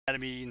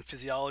Anatomy and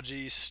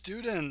physiology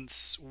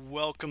students,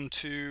 welcome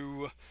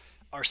to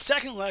our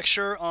second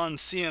lecture on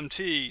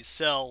CMT,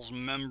 cells,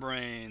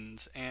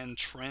 membranes, and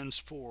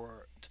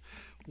transport.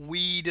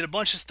 We did a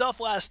bunch of stuff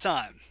last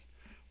time.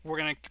 We're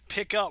going to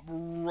pick up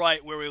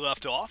right where we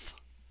left off,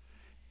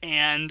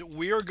 and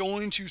we are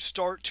going to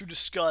start to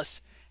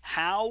discuss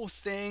how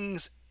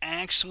things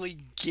actually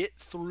get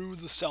through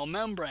the cell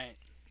membrane.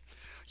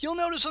 You'll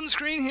notice on the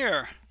screen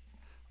here,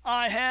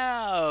 I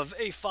have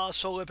a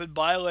phospholipid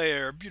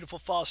bilayer, beautiful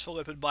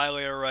phospholipid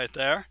bilayer right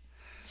there.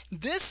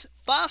 This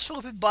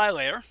phospholipid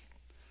bilayer,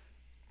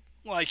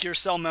 like your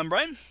cell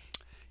membrane,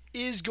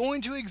 is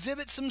going to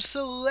exhibit some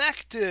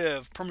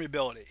selective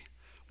permeability.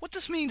 What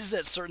this means is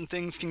that certain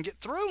things can get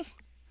through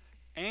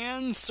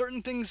and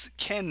certain things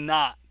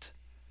cannot.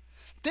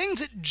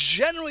 Things that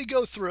generally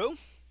go through: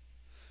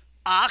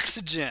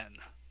 oxygen,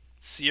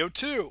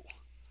 CO2,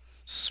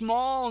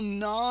 small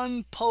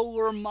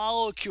non-polar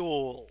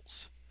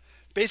molecules.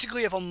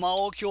 Basically, if a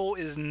molecule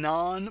is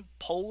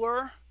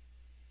non-polar,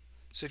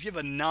 so if you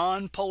have a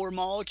non-polar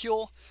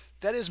molecule,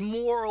 that is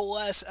more or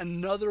less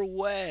another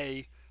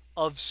way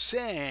of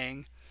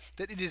saying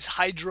that it is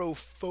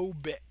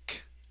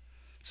hydrophobic.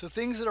 So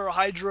things that are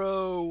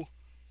hydrophobic,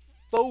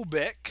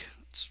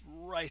 let's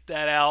write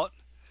that out,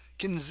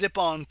 can zip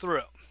on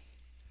through.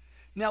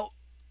 Now,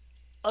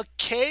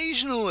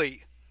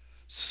 occasionally,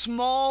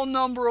 small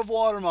number of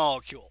water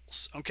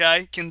molecules,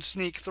 okay, can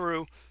sneak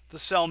through the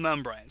cell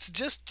membranes.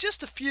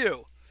 Just a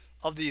few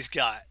of these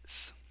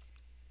guys.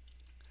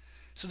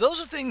 So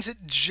those are things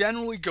that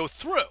generally go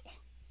through.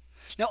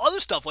 Now other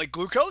stuff like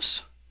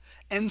glucose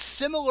and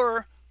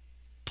similar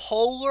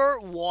polar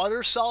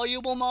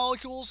water-soluble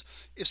molecules,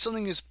 if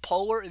something is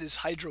polar, it is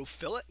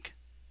hydrophilic.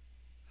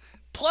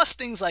 Plus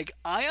things like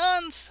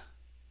ions.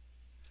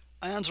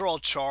 Ions are all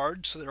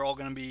charged, so they're all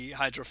going to be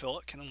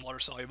hydrophilic and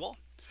water-soluble.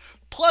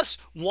 Plus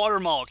water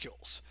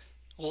molecules.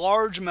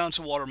 Large amounts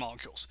of water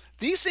molecules.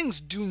 These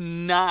things do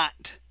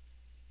not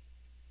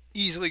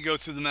easily go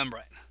through the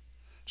membrane.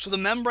 So the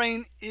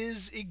membrane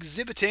is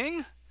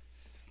exhibiting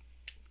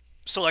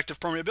selective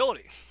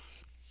permeability.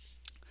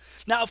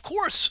 Now, of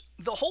course,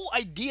 the whole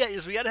idea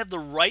is we got to have the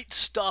right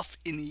stuff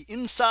in the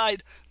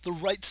inside, the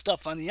right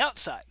stuff on the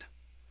outside.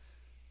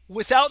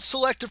 Without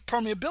selective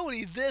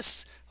permeability,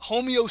 this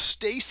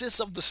homeostasis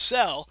of the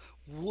cell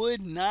would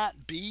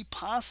not be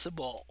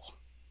possible.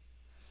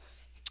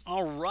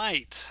 All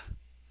right.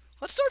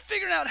 Let's start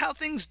figuring out how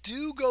things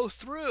do go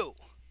through.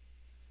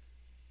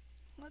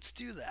 Let's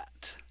do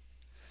that.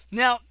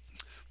 Now,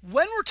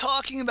 when we're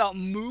talking about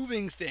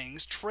moving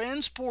things,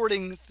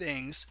 transporting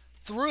things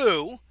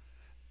through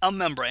a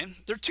membrane,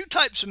 there are two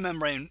types of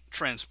membrane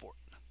transport.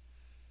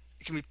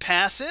 It can be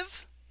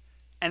passive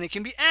and it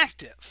can be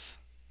active.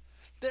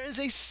 There is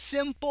a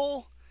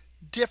simple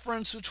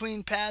difference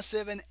between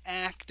passive and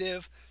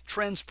active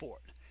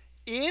transport.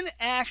 In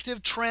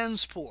active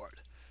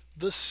transport,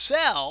 the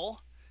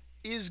cell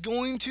is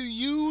going to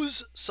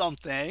use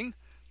something.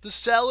 The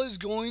cell is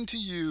going to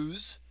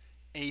use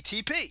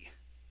ATP.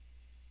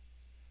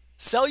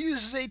 Cell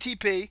uses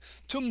ATP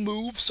to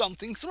move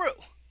something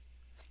through.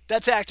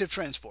 That's active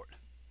transport.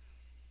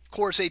 Of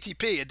course,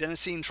 ATP,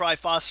 adenosine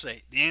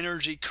triphosphate, the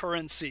energy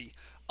currency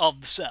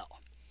of the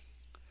cell.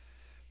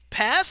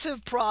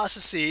 Passive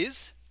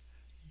processes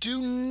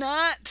do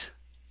not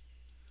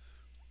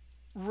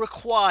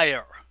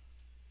require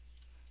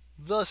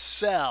the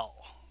cell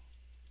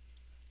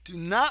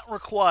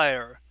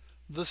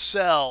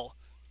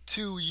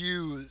to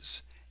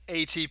use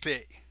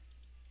ATP.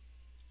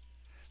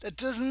 That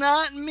does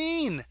not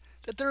mean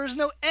that there is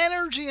no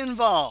energy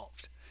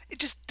involved. It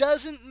just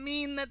doesn't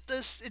mean that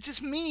it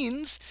just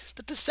means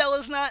that the cell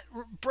is not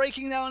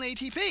breaking down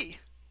ATP.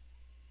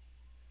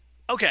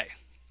 Okay,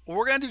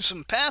 we're going to do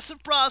some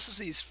passive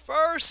processes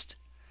first,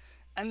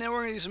 and then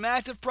we're going to do some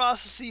active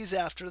processes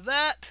after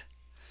that,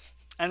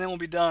 and then we'll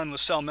be done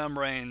with cell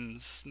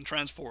membranes and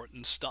transport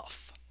and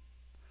stuff.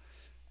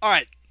 All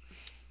right,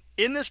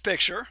 in this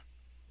picture,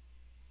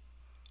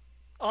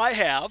 I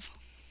have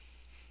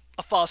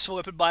a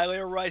phospholipid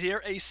bilayer right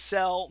here, a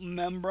cell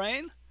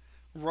membrane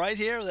right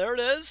here. There it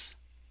is.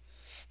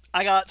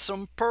 I got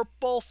some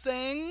purple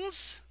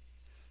things,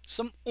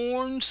 some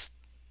orange,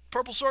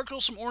 purple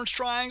circles, some orange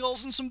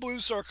triangles, and some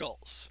blue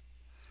circles.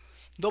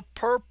 The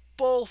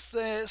purple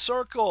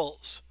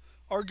circles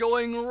are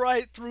going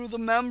right through the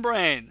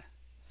membrane.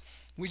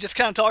 We just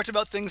kind of talked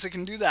about things that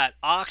can do that.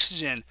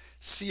 Oxygen,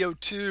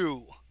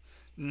 CO2,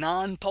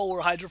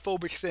 non-polar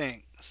hydrophobic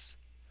things.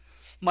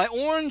 My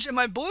orange and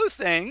my blue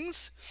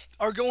things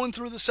are going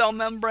through the cell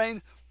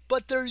membrane,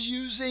 but they're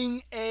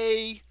using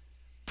a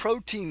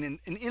protein,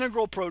 an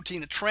integral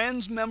protein, a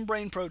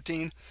transmembrane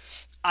protein,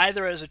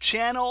 either as a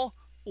channel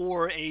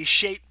or a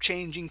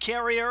shape-changing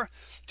carrier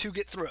to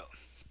get through.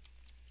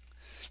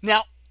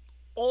 Now,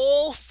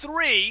 all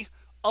three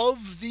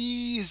of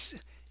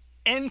these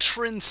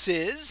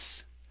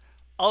entrances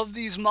of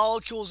these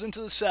molecules into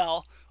the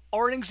cell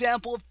are an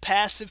example of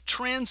passive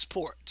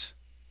transport,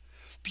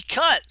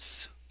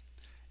 because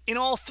in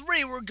all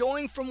three we're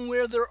going from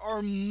where there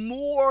are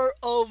more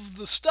of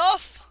the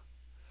stuff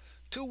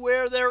to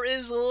where there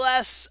is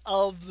less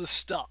of the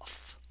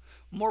stuff.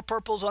 More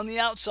purples on the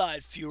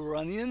outside, fewer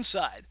on the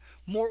inside.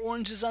 More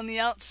oranges on the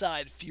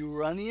outside,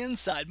 fewer on the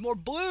inside. More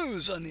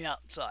blues on the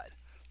outside,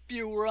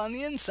 fewer on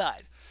the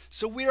inside.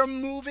 So we are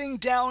moving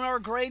down our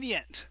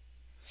gradient.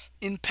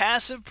 In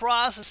passive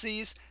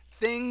processes,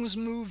 things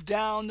move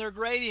down their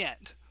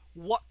gradient.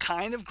 What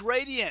kind of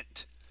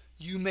gradient?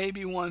 You may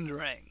be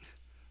wondering.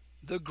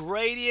 The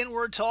gradient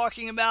we're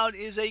talking about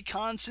is a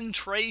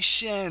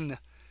concentration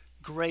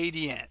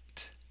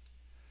gradient.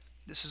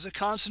 This is a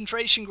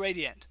concentration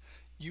gradient.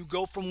 You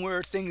go from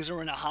where things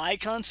are in a high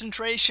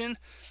concentration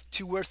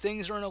to where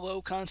things are in a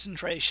low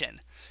concentration.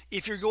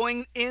 If you're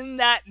going in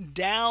that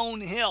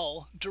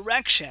downhill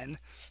direction,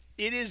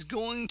 it is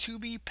going to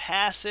be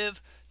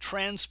passive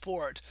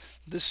transport.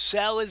 The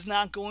cell is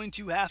not going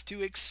to have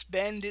to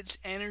expend its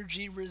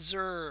energy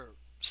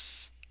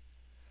reserves.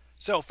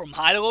 So from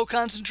high to low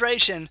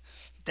concentration,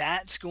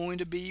 that's going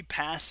to be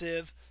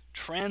passive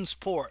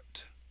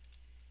transport.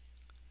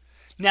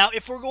 Now,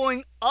 if we're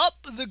going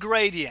up the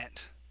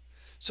gradient,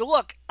 so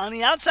look, on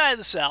the outside of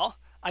the cell,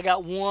 I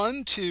got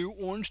 1, 2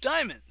 orange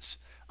diamonds.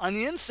 On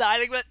the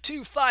inside, I got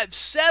 2, 5,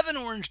 7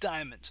 orange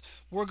diamonds.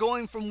 We're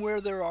going from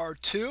where there are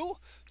 2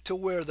 to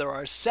where there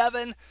are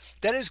 7.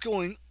 That is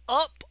going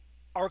up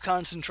our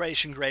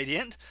concentration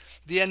gradient.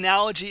 The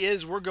analogy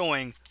is we're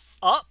going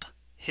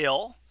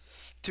uphill.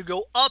 To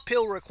go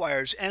uphill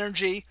requires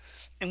energy,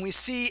 and we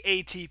see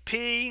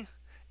ATP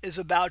is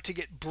about to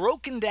get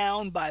broken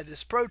down by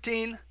this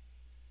protein.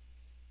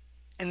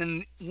 And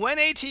then when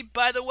ATP,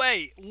 by the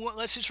way,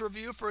 let's just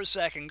review for a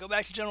second. Go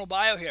back to general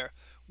bio here.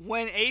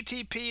 When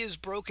ATP is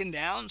broken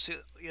down, so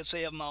let's say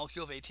you have a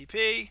molecule of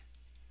ATP,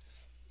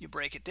 you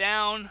break it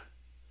down.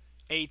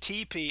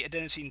 ATP,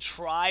 adenosine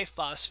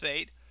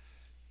triphosphate,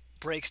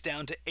 breaks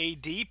down to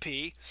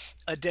ADP,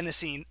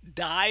 adenosine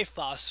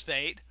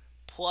diphosphate,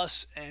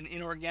 plus an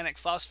inorganic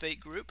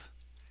phosphate group.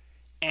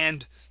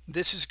 And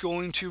this is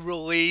going to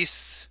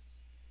release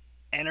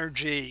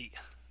energy,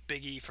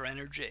 big E for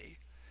energy.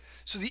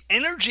 So the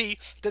energy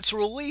that's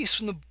released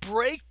from the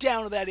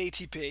breakdown of that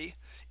ATP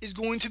is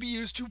going to be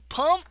used to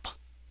pump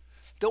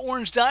the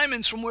orange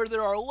diamonds from where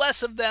there are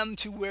less of them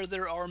to where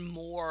there are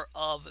more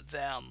of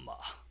them.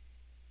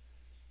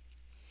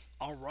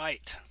 All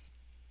right.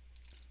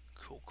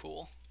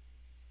 Cool.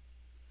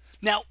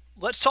 Now,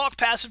 let's talk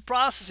passive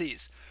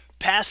processes.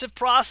 Passive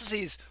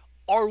processes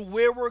are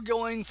where we're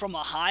going from a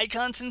high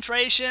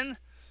concentration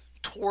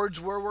towards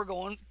where we're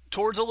going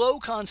towards a low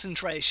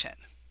concentration.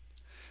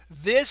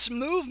 This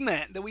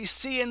movement that we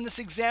see in this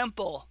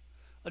example,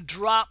 a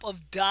drop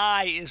of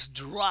dye is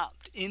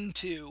dropped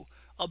into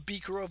a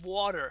beaker of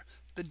water.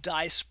 The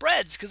dye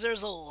spreads because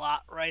there's a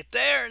lot right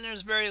there and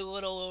there's very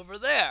little over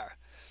there.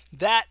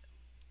 That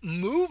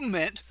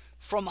movement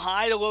from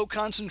high to low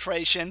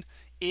concentration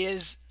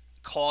is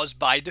caused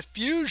by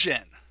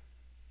diffusion.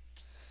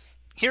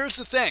 Here's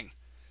the thing.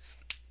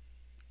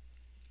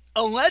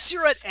 Unless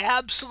you're at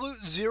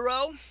absolute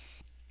zero,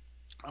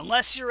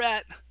 unless you're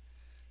at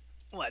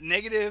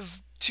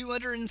negative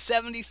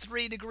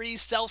 273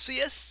 degrees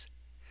Celsius,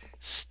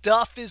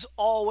 stuff is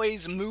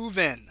always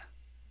moving.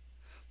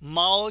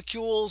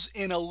 Molecules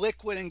in a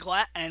liquid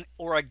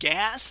or a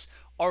gas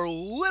are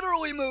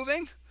literally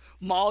moving.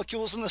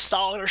 Molecules in the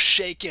solid are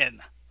shaken.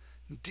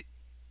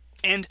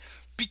 And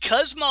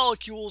because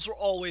molecules are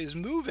always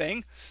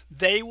moving,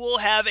 they will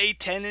have a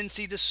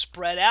tendency to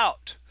spread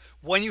out.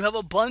 When you have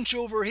a bunch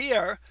over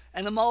here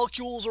and the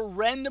molecules are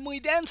randomly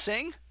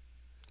densing,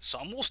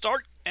 some will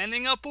start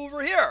ending up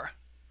over here.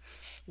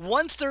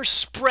 Once they're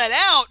spread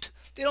out,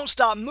 they don't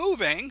stop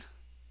moving,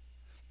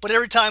 but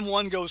every time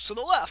one goes to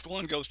the left,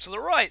 one goes to the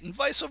right, and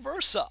vice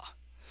versa.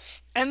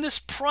 And this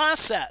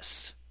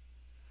process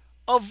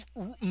of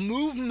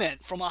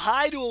movement from a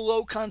high to a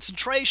low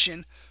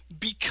concentration,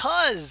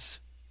 because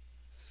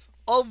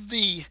of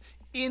the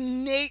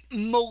innate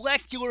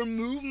molecular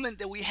movement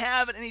that we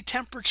have at any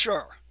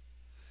temperature,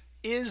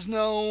 is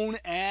known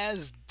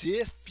as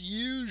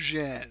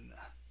diffusion.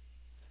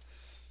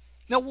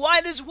 Now,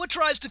 what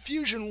drives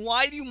diffusion?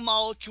 Why do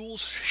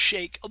molecules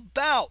shake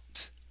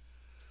about?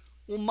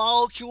 Well,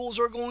 molecules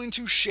are going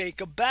to shake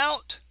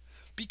about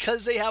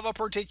because they have a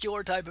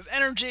particular type of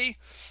energy.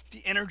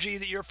 The energy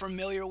that you're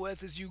familiar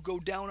with as you go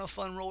down a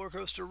fun roller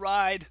coaster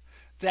ride,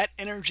 that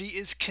energy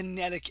is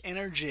kinetic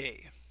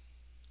energy.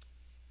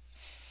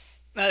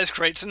 Now, this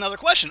creates another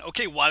question.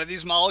 Okay, why do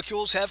these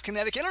molecules have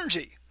kinetic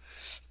energy?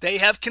 They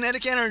have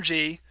kinetic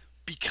energy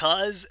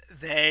because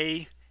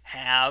they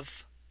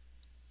have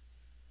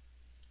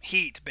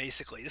heat,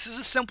 basically. This is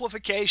a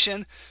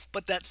simplification,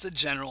 but that's the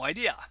general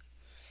idea.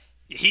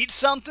 You heat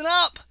something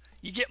up,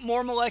 you get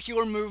more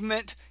molecular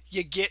movement,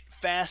 you get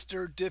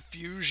faster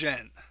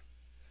diffusion.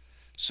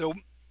 So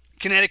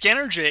kinetic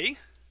energy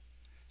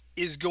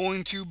is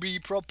going to be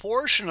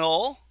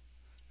proportional,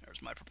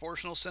 there's my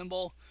proportional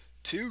symbol,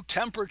 to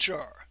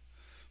temperature.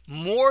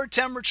 More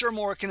temperature,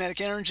 more kinetic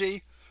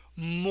energy.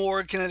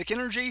 More kinetic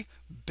energy,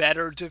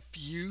 better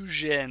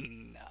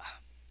diffusion.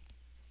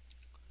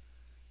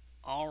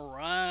 All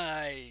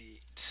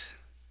right.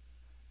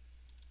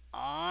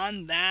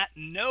 on that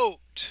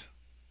note,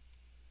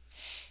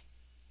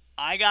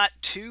 I got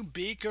two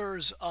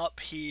beakers up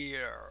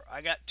here.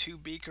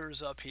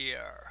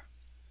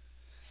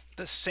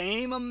 The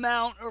same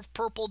amount of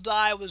purple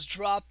dye was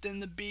dropped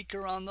in the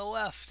beaker on the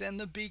left and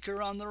the beaker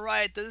on the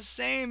right. The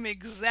same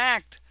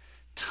exact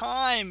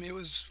time. It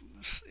was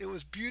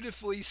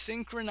beautifully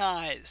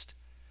synchronized.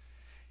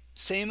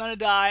 Same amount of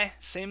dye,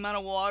 same amount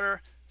of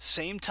water,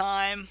 same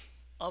time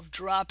of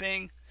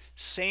dropping,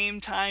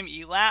 same time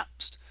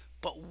elapsed,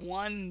 but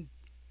one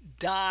of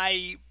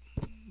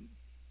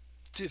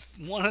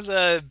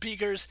the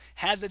beakers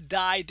had the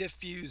dye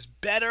diffuse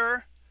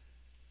better.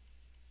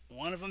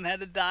 One of them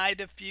had the dye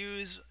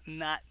diffuse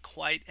not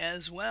quite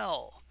as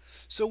well.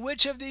 So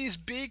which of these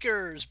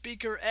beakers,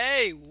 beaker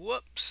A,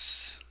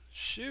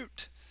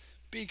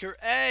 beaker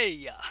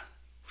A,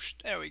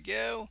 there we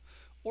go,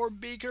 or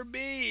beaker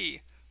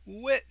B,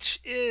 which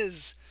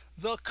is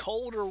the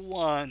colder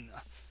one?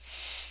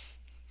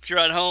 If you're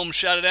at home,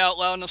 shout it out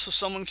loud enough so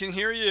someone can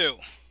hear you.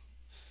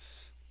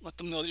 Let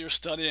them know that you're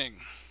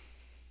studying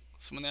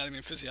some anatomy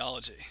and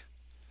physiology.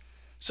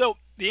 So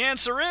the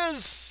answer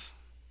is,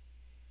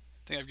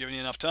 I think I've given you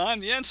enough time.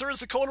 The answer is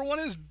the colder one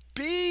is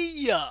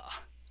B.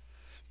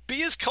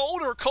 B is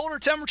colder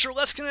temperature,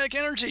 less kinetic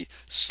energy,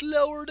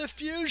 slower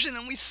diffusion,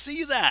 and we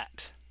see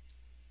that.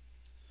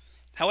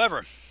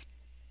 However,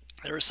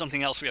 there is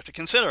something else we have to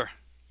consider.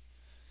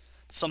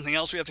 Something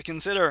else we have to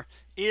consider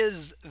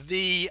is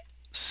the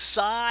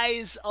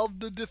size of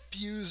the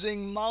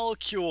diffusing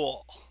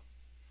molecule.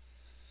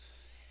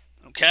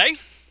 Okay?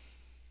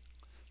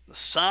 The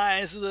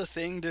size of the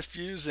thing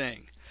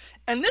diffusing.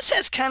 And this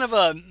has kind of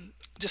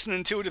just an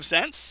intuitive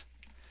sense.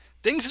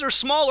 Things that are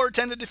smaller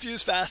tend to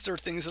diffuse faster.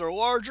 Things that are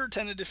larger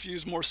tend to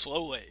diffuse more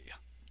slowly.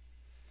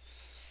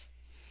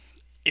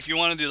 If you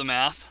want to do the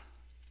math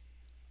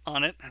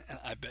on it, and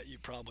I bet you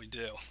probably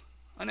do.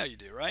 I know you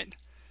do, right?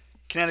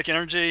 Kinetic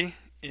energy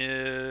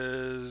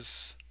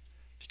is,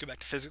 if you go back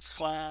to physics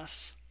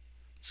class,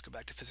 let's go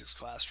back to physics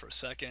class for a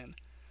second.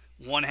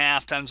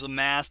 1/2 times the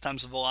mass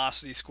times the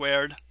velocity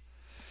squared.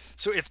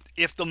 So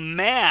if the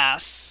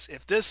mass,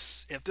 if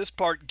this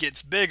part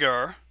gets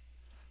bigger,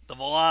 the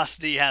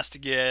velocity has to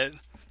get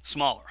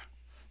smaller.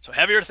 So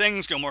heavier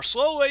things go more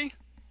slowly,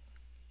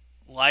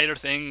 lighter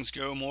things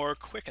go more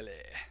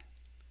quickly.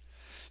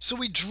 So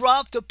we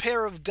dropped a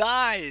pair of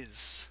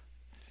dyes,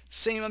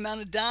 same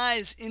amount of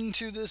dyes,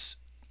 into this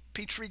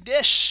petri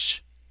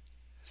dish,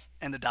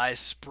 and the dyes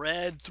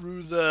spread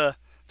through the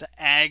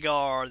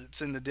agar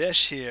that's in the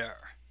dish here.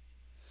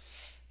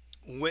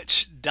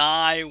 Which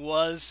dye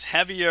was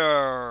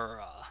heavier?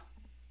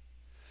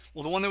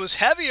 Well, the one that was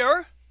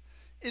heavier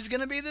is going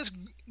to be this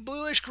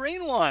bluish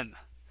green one.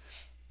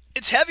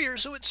 It's heavier,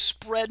 so it's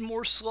spread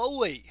more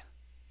slowly.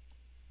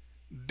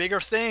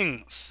 Bigger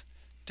things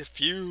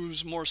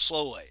diffuse more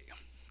slowly.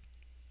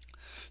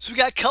 So we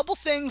got a couple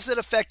things that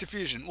affect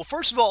diffusion. Well,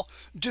 first of all,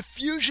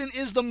 diffusion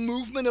is the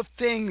movement of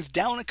things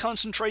down a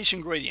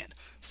concentration gradient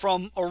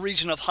from a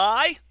region of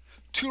high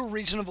to a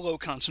region of low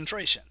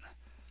concentration.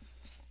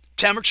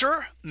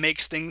 Temperature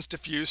makes things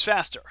diffuse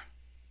faster.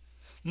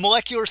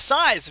 Molecular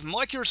size, if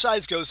molecular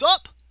size goes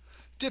up,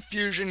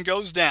 diffusion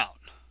goes down.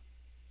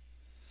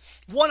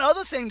 One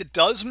other thing that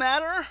does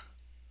matter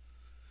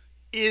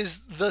is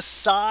the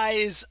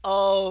size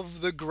of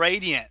the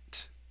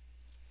gradient.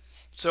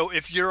 So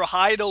if your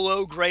high to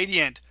low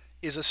gradient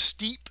is a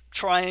steep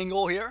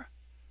triangle here,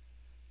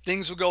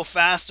 things will go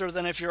faster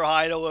than if your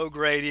high to low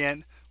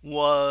gradient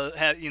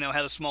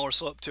had a smaller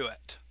slope to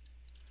it.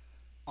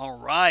 All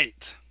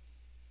right.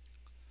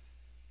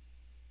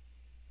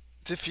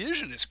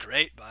 Diffusion is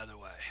great, by the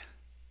way.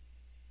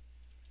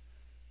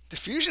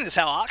 Diffusion is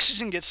how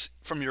oxygen gets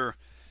from your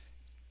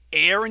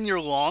air in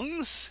your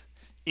lungs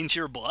into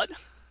your blood.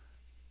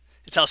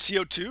 It's how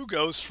CO2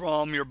 goes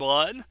from your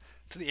blood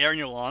to the air in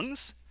your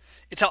lungs.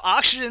 It's how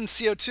oxygen and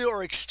CO2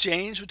 are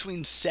exchanged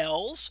between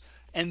cells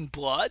and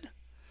blood.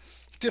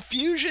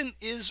 Diffusion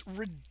is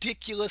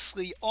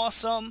ridiculously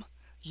awesome.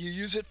 You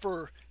use it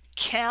for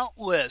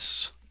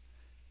countless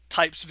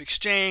types of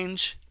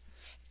exchange,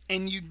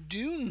 and you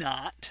do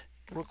not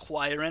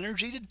require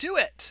energy to do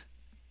it.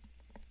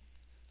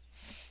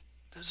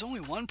 There's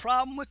only one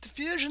problem with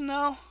diffusion,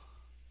 though.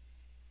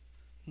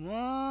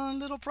 One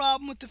little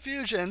problem with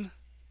diffusion.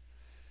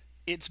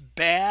 It's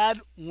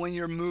bad when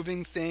you're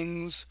moving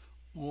things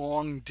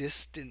long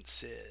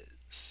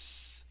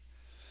distances.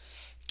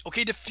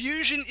 Okay,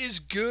 diffusion is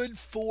good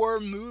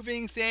for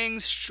moving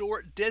things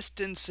short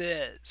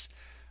distances.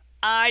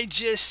 I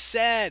just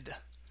said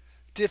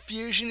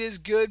diffusion is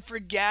good for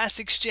gas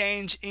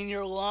exchange in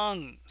your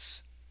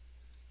lungs.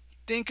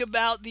 Think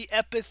about the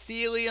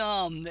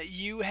epithelium that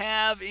you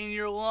have in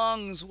your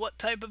lungs. What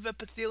type of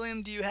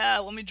epithelium do you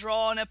have? Let me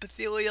draw an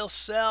epithelial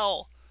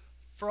cell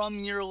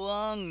from your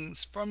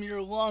lungs, from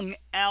your lung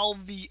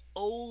alveoli.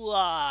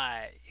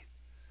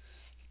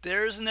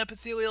 There's an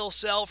epithelial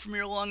cell from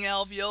your lung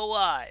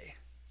alveoli.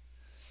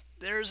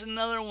 There's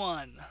another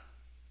one.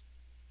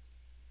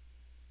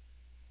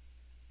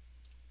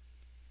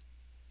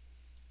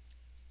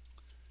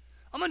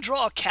 I'm going to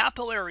draw a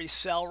capillary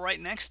cell right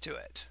next to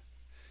it.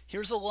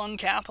 Here's a lung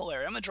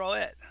capillary. I'm going to draw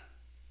it.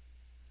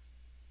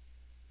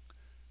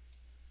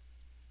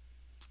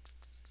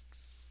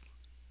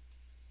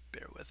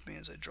 Bear with me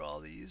as I draw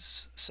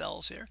these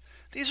cells here.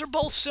 These are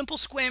both simple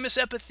squamous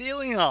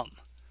epithelium.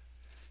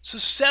 So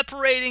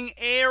separating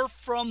air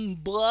from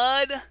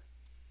blood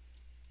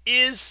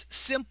is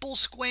simple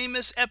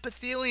squamous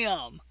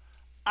epithelium.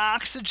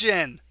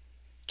 Oxygen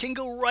can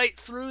go right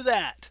through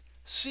that.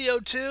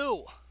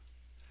 CO2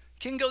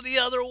 can go the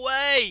other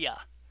way.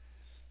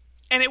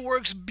 And it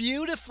works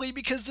beautifully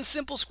because the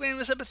simple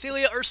squamous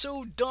epithelia are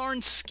so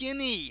darn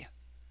skinny.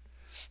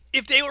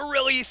 If they were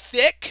really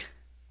thick,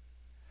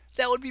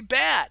 that would be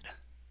bad.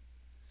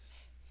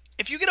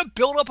 If you get a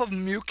buildup of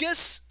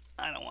mucus,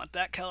 I don't want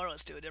that color,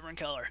 let's do a different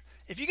color.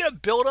 If you get a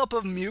buildup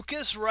of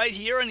mucus right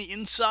here on the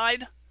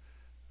inside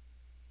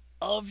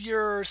of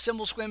your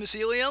simple squamous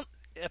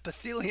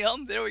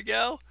epithelium, there we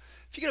go.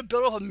 If you get a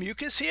buildup of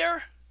mucus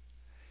here,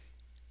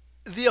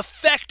 the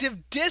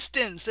effective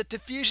distance that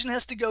diffusion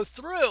has to go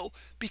through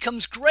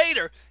becomes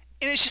greater,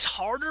 and it's just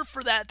harder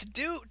for that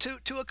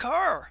to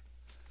occur.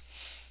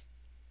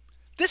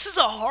 This is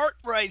a heart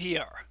right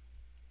here.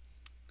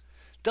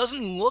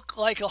 Doesn't look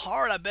like a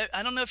heart.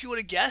 I don't know if you would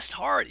have guessed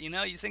heart. You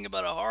know, you think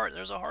about a heart,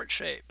 there's a heart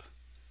shape.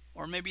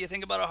 Or maybe you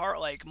think about a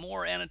heart like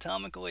more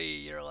anatomically.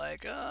 You're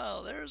like,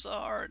 oh, there's a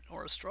heart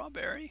or a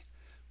strawberry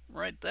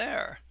right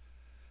there.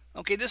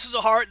 Okay, this is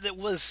a heart that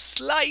was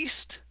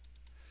sliced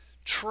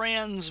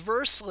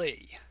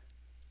transversely.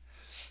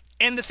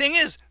 And the thing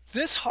is,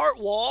 this heart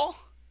wall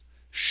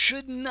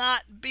should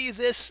not be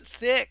this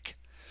thick.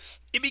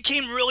 It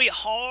became really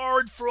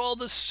hard for all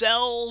the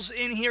cells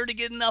in here to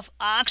get enough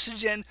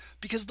oxygen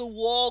because the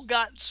wall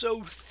got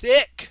so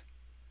thick.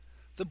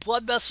 The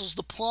blood vessels,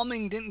 the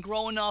plumbing didn't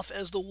grow enough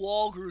as the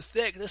wall grew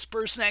thick. This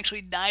person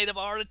actually died of a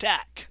heart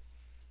attack.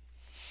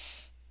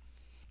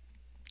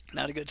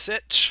 Not a good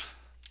sitch.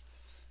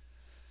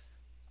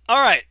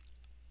 All right.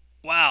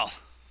 Wow.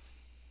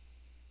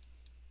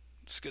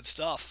 It's good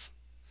stuff.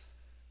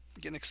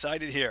 I'm getting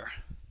excited here.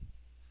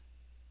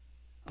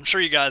 I'm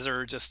sure you guys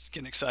are just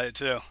getting excited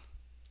too.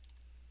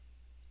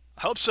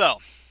 I hope so.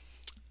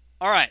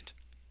 All right.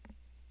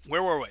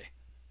 Where were we?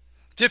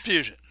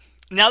 Diffusion.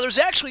 Now, there's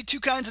actually two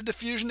kinds of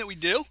diffusion that we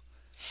do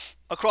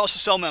across the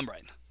cell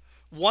membrane.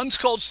 One's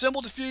called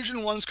simple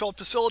diffusion, one's called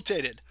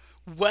facilitated.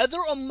 Whether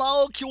a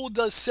molecule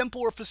does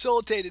simple or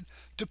facilitated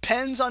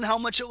depends on how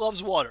much it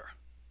loves water.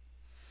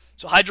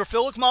 So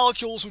hydrophilic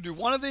molecules will do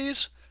one of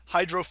these.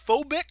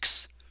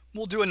 Hydrophobics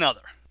will do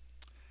another.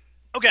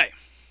 Okay,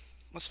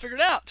 let's figure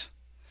it out.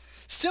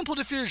 Simple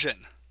diffusion.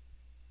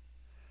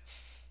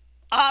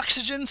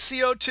 Oxygen,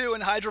 CO2,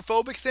 and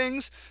hydrophobic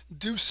things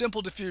do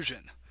simple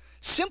diffusion.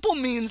 Simple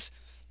means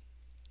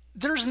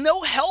there's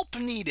no help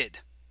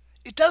needed.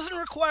 It doesn't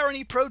require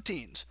any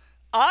proteins.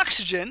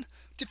 Oxygen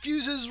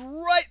diffuses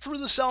right through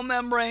the cell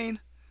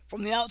membrane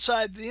from the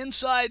outside to the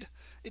inside.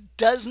 It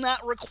does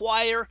not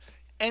require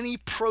any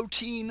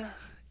protein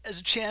as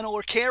a channel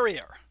or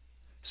carrier.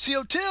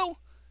 CO2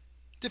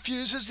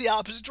 diffuses the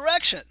opposite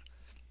direction,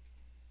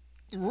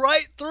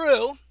 right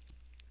through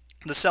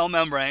the cell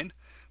membrane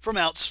from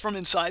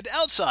inside to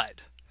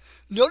outside.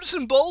 Notice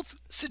in both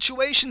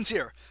situations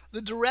here,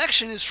 the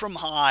direction is from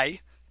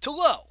high to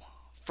low.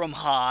 From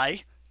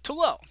high to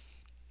low.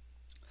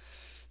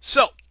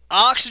 So,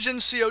 oxygen,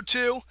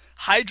 CO2,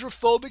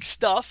 hydrophobic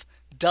stuff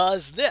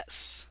does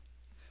this.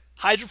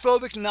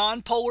 Hydrophobic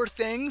nonpolar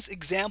things,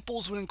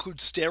 examples would include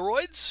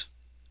steroids.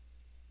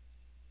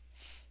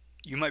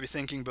 You might be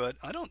thinking, but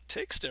I don't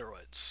take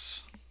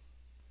steroids.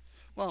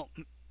 Well,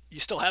 you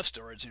still have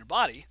steroids in your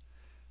body.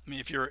 I mean,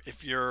 if you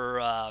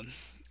have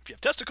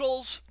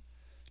testicles,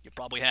 you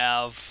probably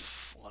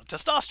have a lot of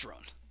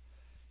testosterone.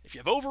 If you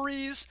have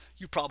ovaries,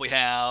 you probably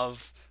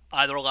have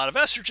either a lot of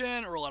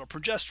estrogen or a lot of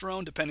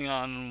progesterone, depending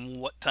on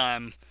what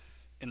time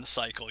in the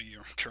cycle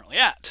you're currently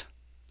at.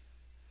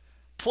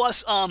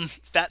 Plus,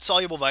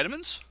 fat-soluble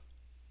vitamins.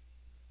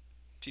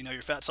 Do you know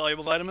your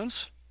fat-soluble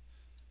vitamins?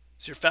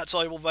 So your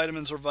fat-soluble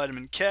vitamins are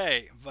vitamin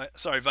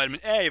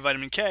A,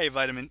 vitamin K,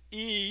 vitamin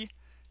E,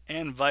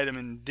 and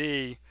vitamin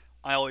D.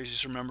 I always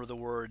just remember the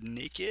word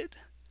naked,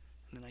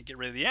 and then I get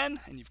rid of the N,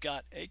 and you've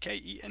got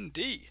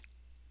A-K-E-N-D.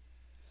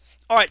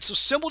 All right, so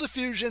simple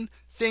diffusion,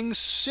 things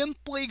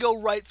simply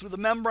go right through the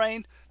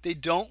membrane. They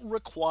don't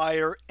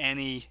require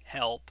any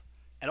help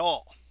at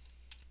all.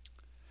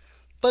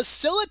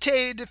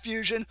 Facilitated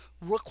diffusion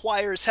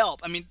requires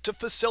help. I mean, to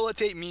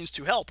facilitate means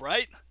to help,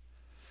 right?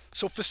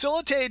 So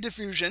facilitated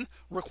diffusion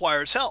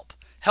requires help.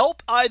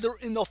 Help either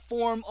in the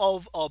form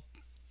of a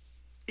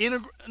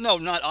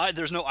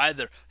there's no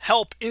either.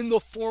 Help in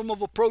the form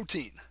of a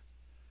protein.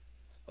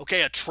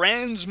 Okay, a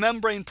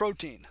transmembrane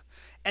protein.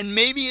 And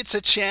maybe it's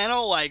a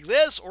channel like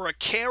this or a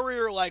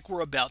carrier like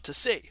we're about to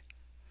see.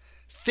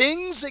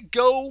 Things that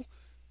go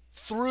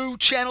through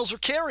channels or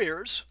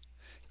carriers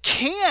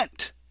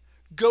can't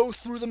go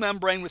through the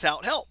membrane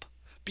without help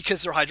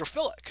because they're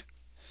hydrophilic.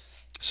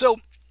 So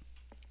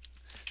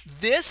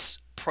this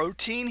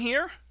protein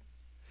here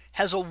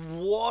has a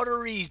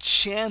watery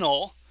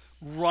channel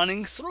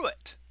running through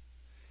it.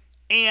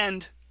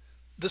 And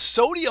the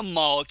sodium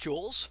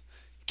molecules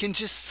can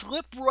just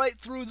slip right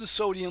through the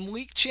sodium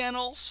leak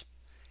channels,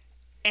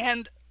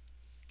 and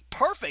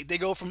perfect. They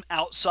go from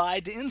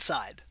outside to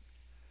inside.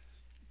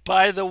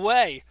 By the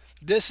way,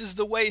 this is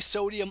the way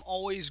sodium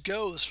always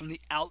goes, from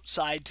the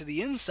outside to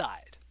the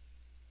inside.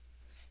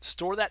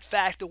 Store that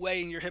fact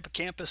away in your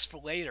hippocampus for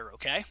later,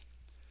 okay?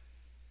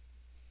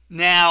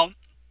 Now,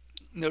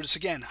 notice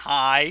again,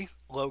 high,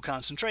 low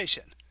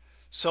concentration.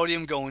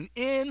 Sodium going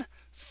in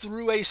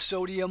through a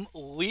sodium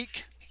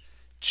leak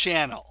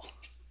channel.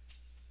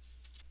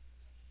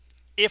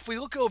 If we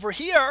look over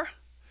here,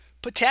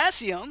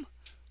 potassium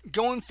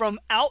going from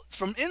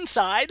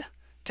inside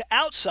to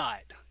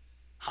outside,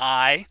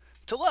 high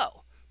to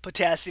low.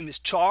 Potassium is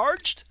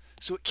charged,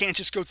 so it can't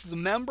just go through the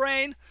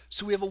membrane,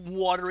 so we have a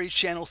watery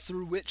channel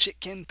through which it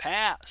can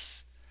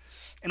pass.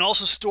 And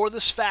also store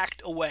this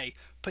fact away.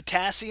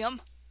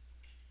 Potassium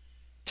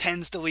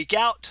tends to leak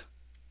out.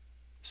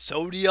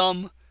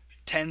 Sodium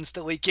tends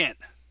to leak in.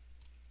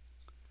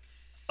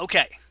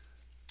 Okay.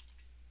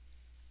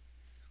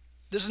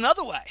 There's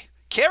another way.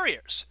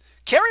 Carriers.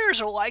 Carriers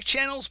are like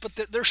channels, but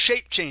they're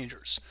shape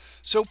changers.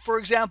 So, for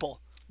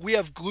example, we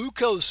have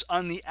glucose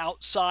on the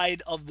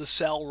outside of the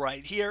cell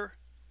right here.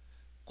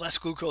 Less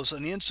glucose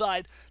on the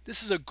inside.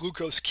 This is a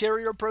glucose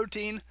carrier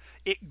protein.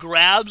 It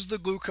grabs the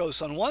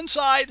glucose on one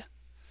side,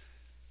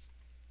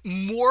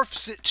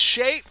 morphs its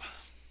shape,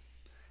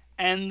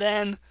 and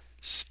then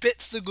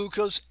spits the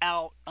glucose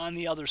out on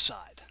the other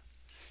side.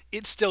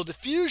 It's still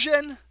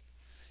diffusion.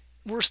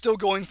 We're still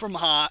going from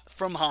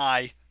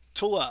high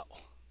to low.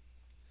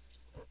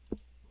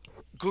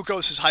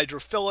 Glucose is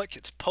hydrophilic,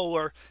 it's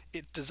polar,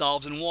 it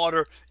dissolves in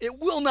water. It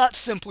will not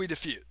simply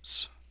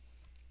diffuse.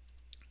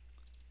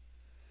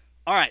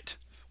 All right,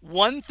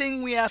 one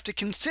thing we have to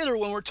consider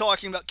when we're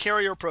talking about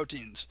carrier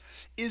proteins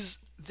is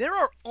there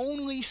are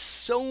only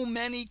so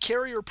many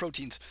carrier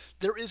proteins.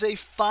 There is a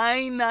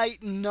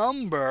finite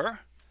number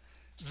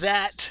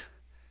that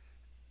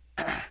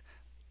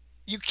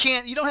you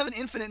don't have an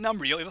infinite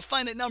number. You have a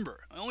finite number,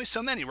 only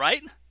so many,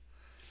 right?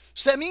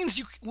 So that means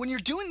when you're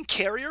doing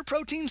carrier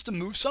proteins to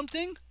move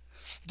something,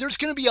 there's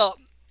going to be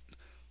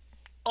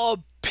a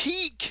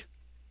peak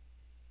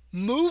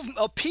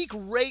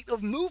rate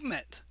of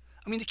movement.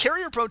 I mean, the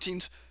carrier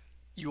proteins,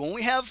 you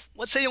only have,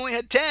 let's say you only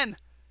had 10,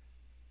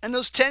 and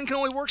those 10 can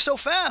only work so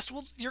fast.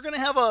 Well, you're going to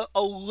have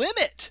a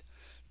limit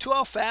to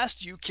how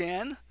fast you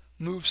can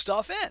move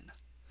stuff in.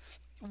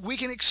 We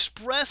can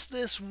express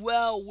this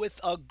well with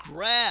a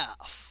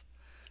graph.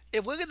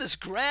 If we look at this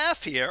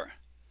graph here,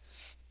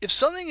 if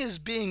something is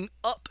being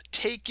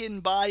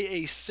uptaken by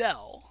a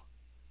cell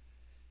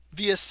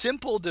via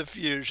simple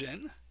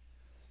diffusion,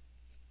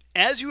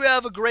 as you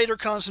have a greater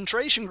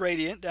concentration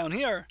gradient down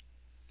here,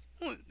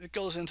 it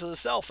goes into the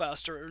cell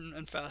faster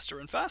and faster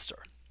and faster.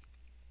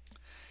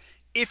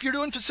 If you're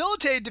doing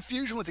facilitated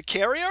diffusion with a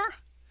carrier,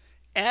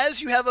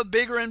 as you have a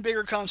bigger and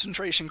bigger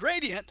concentration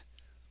gradient,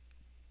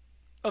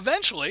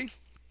 eventually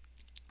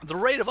the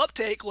rate of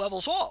uptake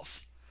levels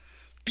off.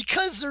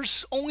 Because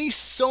there's only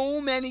so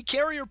many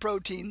carrier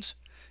proteins,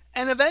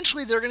 and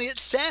eventually they're going to get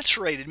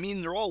saturated,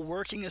 meaning they're all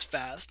working as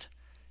fast,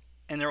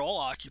 and they're all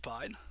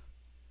occupied. And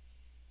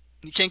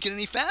you can't get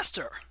any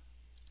faster.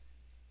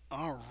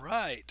 All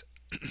right.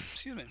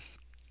 Excuse me.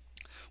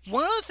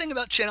 One other thing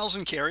about channels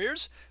and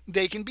carriers,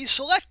 they can be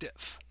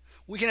selective.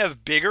 We can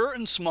have bigger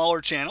and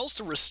smaller channels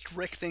to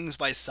restrict things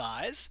by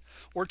size,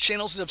 or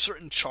channels that have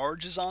certain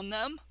charges on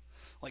them.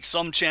 Like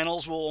some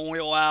channels will only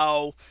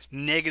allow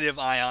negative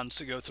ions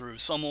to go through.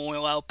 Some will only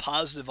allow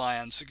positive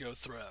ions to go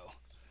through.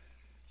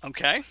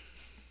 Okay?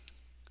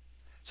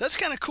 So that's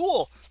kind of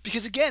cool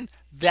because, again,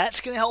 that's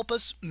going to help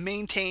us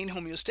maintain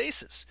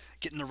homeostasis.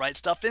 Getting the right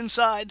stuff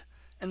inside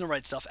and the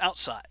right stuff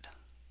outside.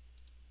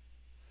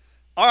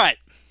 All right.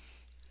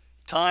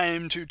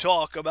 Time to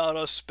talk about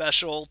a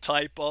special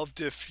type of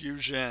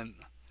diffusion.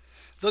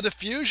 The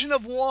diffusion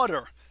of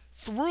water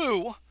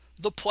through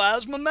the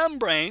plasma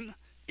membrane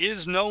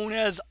is known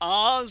as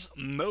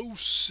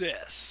osmosis.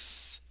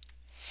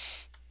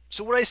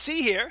 So what I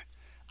see here,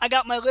 I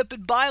got my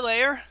lipid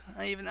bilayer.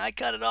 I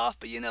cut it off,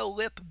 but you know,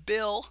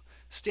 lip-bil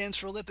stands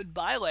for lipid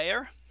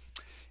bilayer.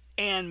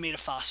 And made of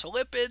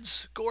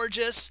phospholipids,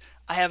 gorgeous.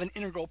 I have an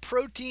integral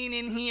protein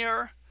in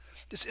here.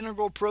 This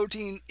integral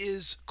protein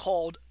is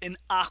called an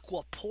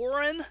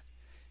aquaporin.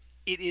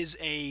 It is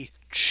a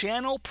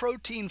channel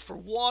protein for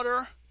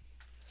water.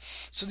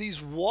 So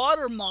these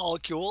water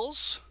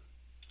molecules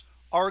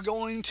are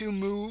going to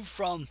move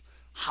from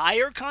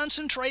higher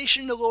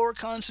concentration to lower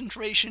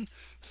concentration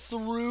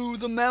through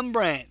the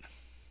membrane.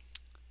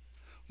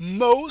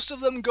 Most of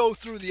them go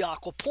through the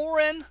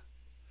aquaporin.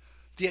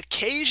 The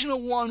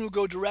occasional one will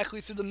go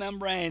directly through the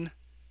membrane.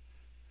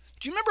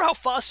 Do you remember how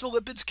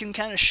phospholipids can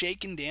kind of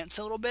shake and dance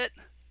a little bit?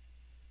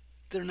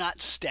 They're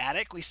not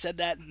static. We said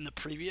that in the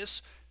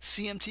previous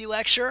CMT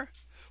lecture.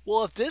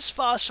 Well, if this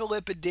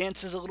phospholipid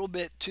dances a little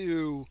bit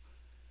to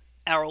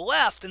our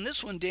left and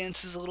this one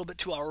dances a little bit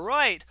to our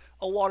right,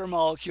 a water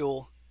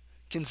molecule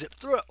can zip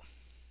through.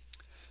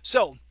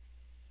 So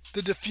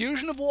the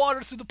diffusion of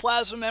water through the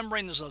plasma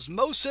membrane is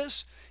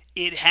osmosis.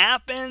 It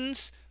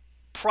happens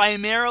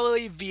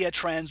primarily via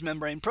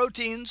transmembrane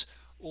proteins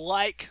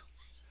like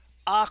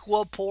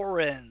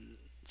aquaporins.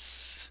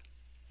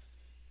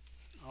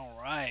 All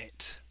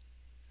right.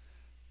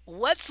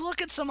 Let's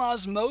look at some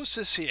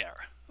osmosis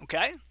here,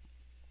 okay?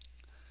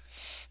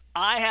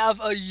 I have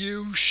a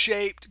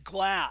U-shaped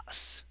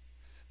glass.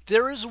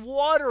 There is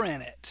water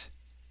in it.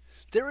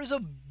 There is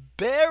a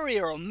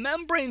barrier, a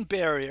membrane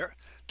barrier,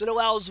 that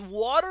allows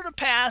water to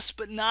pass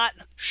but not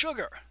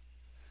sugar.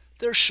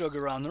 There's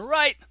sugar on the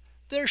right,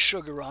 there's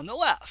sugar on the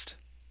left.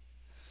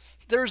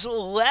 There's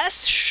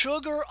less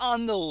sugar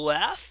on the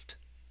left.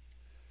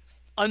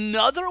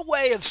 Another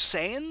way of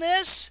saying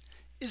this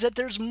is that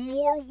there's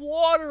more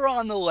water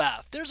on the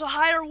left. There's a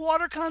higher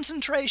water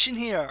concentration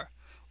here,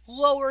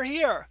 lower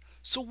here.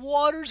 So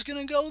water's going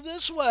to go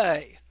this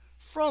way,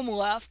 from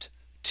left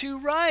to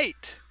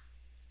right.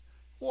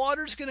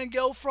 Water's going to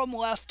go from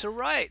left to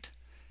right.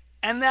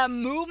 And that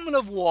movement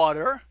of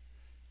water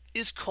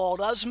is called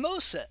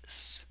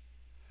osmosis.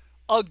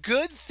 A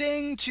good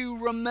thing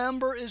to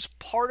remember is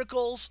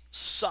particles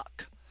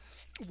suck.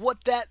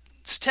 What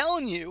that's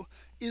telling you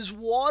is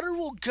water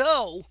will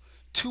go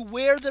to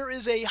where there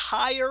is a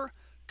higher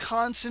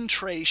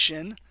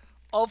concentration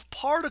of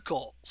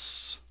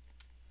particles.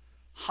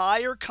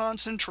 Higher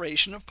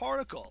concentration of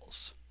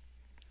particles.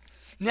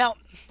 Now,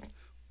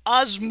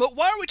 why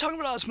are we talking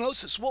about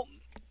osmosis? Well,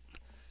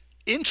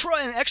 intra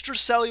and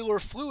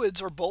extracellular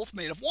fluids are both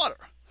made of water.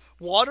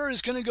 Water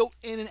is going to go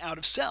in and out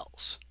of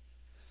cells.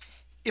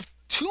 If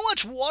too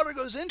much water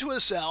goes into a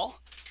cell,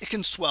 it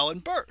can swell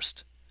and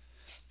burst.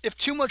 If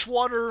too much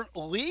water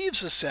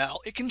leaves a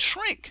cell, it can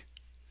shrink.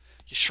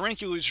 You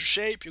shrink, you lose your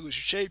shape, you lose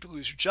your shape, you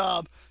lose your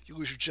job, you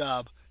lose your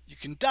job, you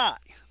can die.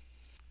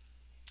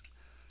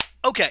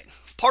 Okay,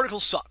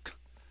 particles suck.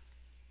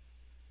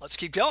 Let's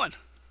keep going.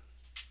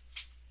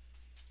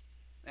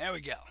 There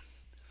we go.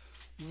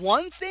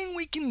 One thing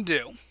we can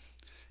do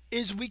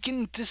is we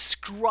can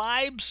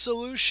describe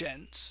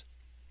solutions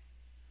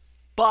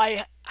by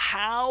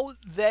how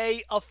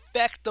they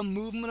affect the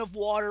movement of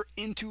water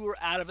into or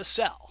out of a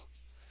cell.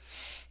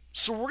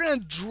 So we're going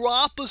to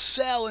drop a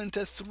cell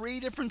into 3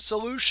 different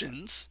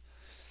solutions,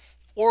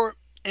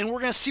 and we're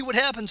going to see what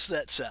happens to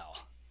that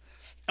cell.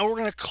 And we're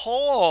going to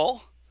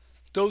call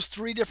those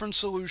 3 different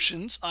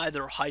solutions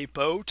either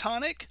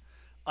hypotonic,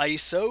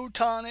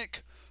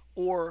 isotonic,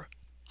 or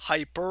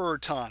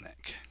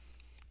hypertonic.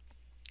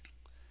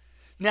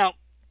 Now,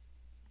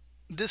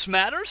 this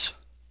matters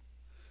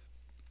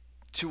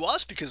to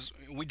us because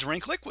we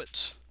drink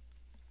liquids.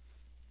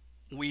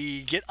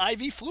 We get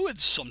IV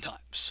fluids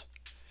sometimes.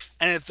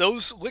 And if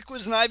those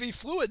liquids and IV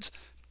fluids,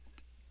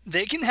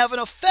 they can have an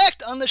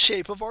effect on the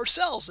shape of our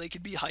cells. They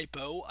could be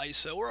hypo,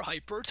 iso, or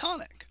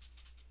hypertonic.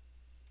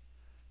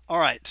 All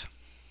right,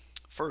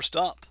 first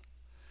up,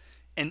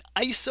 an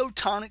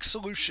isotonic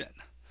solution.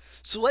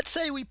 So let's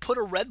say we put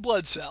a red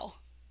blood cell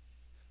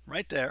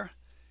right there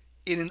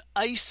in an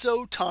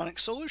isotonic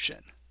solution.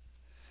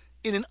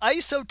 In an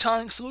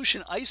isotonic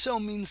solution,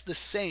 iso means the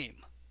same.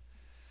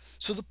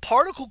 So the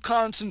particle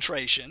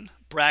concentration,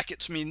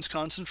 brackets means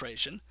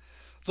concentration,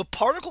 the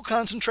particle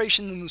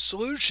concentration in the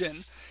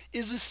solution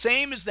is the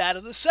same as that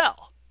of the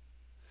cell.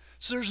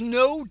 So there's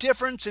no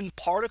difference in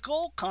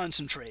particle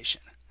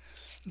concentration.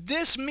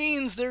 This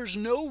means there's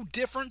no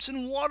difference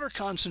in water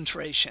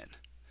concentration.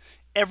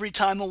 Every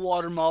time a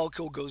water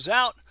molecule goes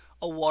out,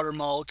 a water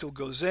molecule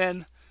goes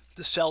in.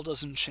 The cell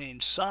doesn't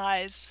change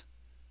size.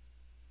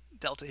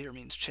 Delta here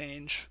means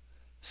change.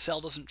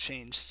 Cell doesn't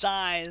change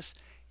size.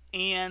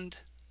 And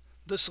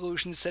the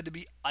solution is said to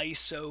be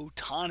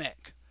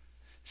isotonic.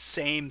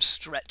 Same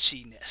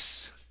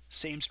stretchiness.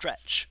 Same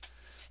stretch.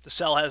 The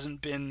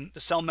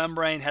cell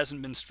membrane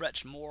hasn't been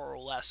stretched more or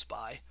less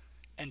by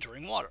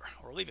entering water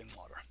or leaving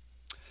water.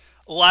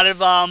 A lot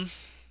of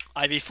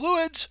IV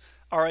fluids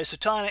are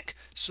isotonic,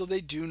 so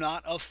they do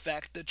not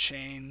affect the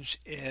change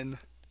in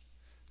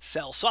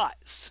cell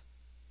size.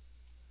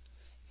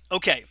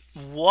 Okay,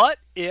 what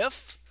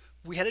if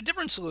we had a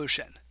different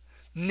solution?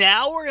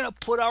 Now we're going to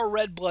put our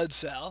red blood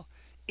cell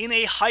in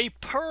a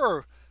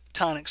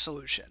hypertonic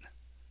solution.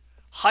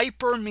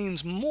 Hyper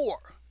means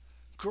more,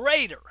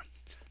 greater.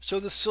 So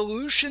the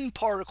solution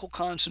particle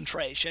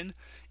concentration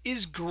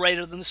is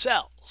greater than the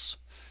cells.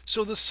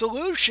 So the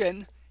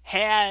solution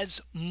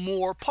has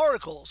more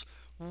particles,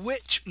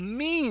 which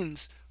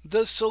means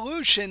the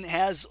solution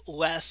has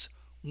less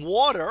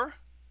water.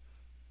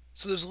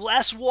 So there's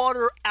less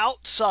water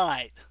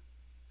outside.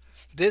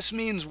 This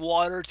means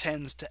water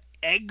tends to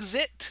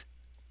exit.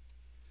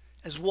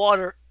 As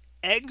water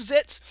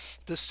exits,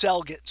 the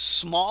cell gets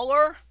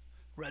smaller.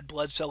 Red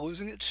blood cell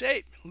losing its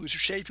shape. You lose your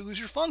shape, you lose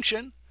your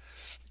function.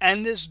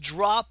 And this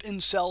drop in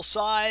cell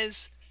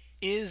size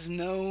is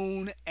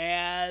known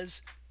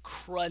as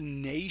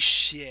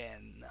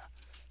crenation.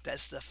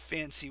 That's the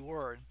fancy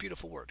word,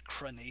 beautiful word,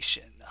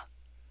 crenation.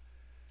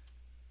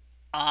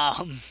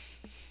 All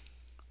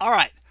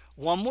right,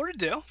 one more to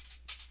do.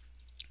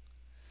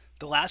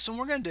 The last one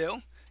we're going to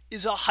do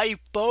is a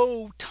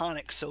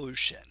hypotonic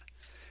solution.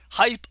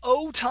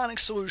 Hypotonic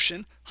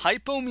solution,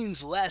 hypo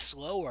means less,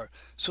 lower.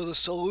 So the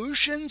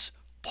solution's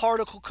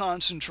particle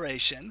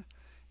concentration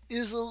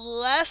is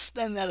less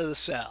than that of the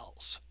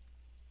cells.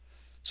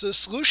 So the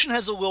solution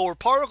has a lower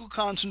particle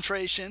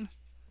concentration,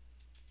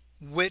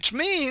 which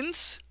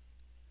means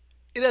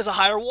it has a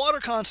higher water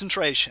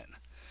concentration.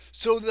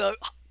 So the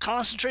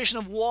concentration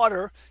of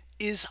water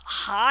is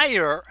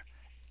higher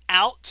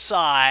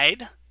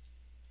outside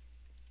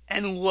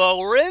and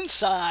lower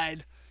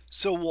inside.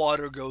 So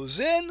water goes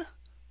in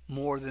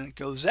more than it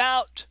goes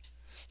out.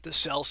 The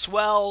cell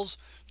swells.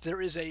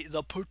 There is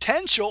the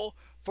potential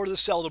for the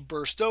cell to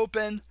burst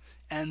open,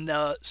 and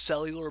the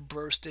cellular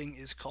bursting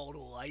is called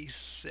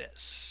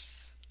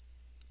lysis.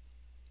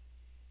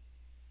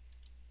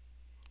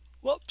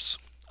 Whoops.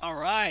 All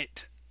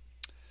right.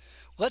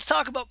 Let's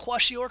talk about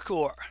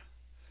kwashiorkor.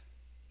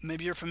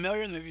 Maybe you're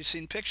familiar, maybe you've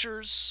seen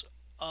pictures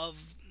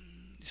of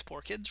these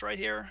poor kids right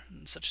here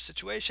in such a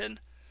situation.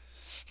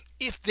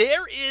 If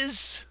there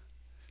is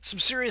some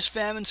serious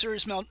famine,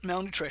 serious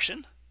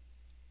malnutrition,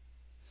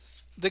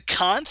 the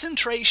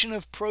concentration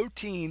of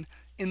protein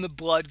in the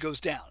blood goes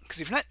down. Because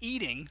if you're not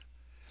eating,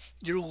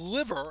 your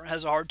liver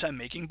has a hard time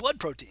making blood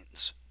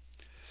proteins.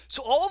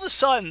 So all of a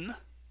sudden,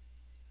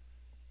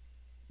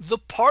 the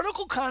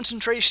particle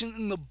concentration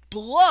in the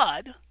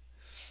blood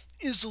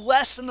is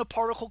less than the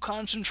particle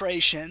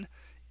concentration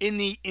in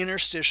the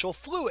interstitial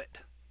fluid.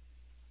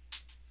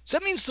 So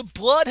that means the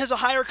blood has a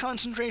higher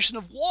concentration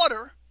of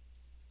water.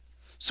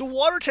 So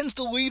water tends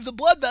to leave the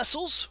blood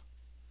vessels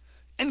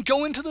and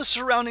go into the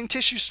surrounding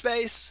tissue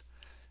space,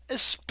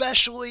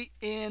 especially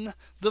in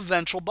the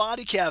ventral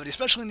body cavity,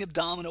 especially in the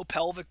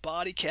abdominopelvic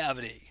body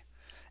cavity.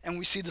 And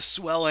we see the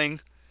swelling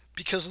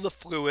because of the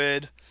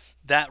fluid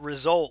that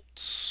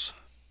results.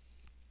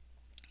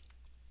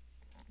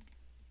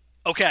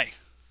 Okay,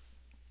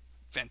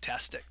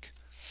 fantastic.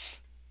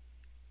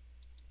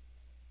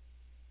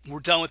 We're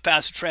done with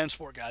passive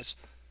transport, guys.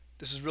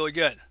 This is really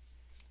good.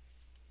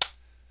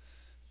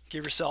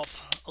 Give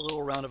yourself a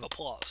little round of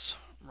applause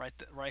right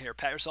here.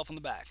 Pat yourself on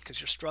the back because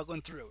you're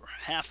struggling through. We're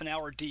half an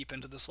hour deep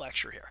into this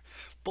lecture here,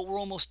 but we're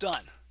almost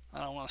done.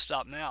 I don't want to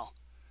stop now.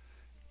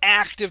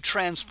 Active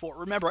transport.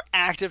 Remember,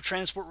 active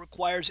transport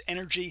requires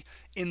energy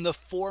in the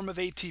form of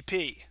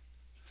ATP.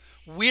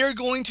 We're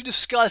going to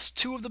discuss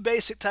two of the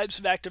basic types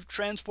of active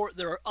transport.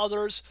 There are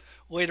others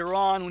later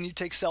on when you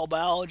take cell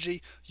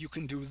biology. You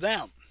can do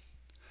them.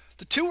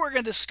 The two we're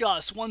going to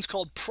discuss, one's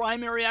called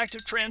primary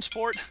active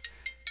transport,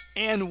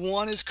 and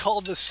one is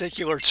called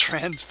vesicular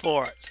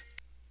transport.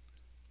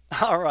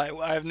 All right,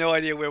 well, I have no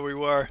idea where we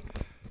were.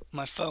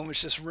 My phone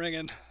was just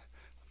ringing.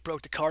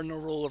 Broke the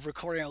cardinal rule of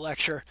recording a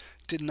lecture.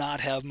 Did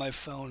not have my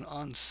phone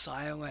on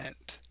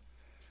silent.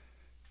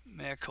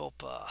 Mea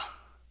culpa.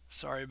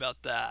 Sorry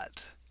about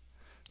that.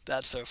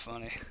 That's so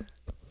funny.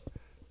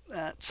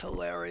 That's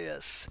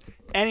hilarious.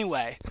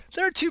 Anyway,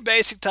 there are two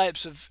basic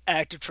types of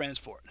active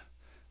transport.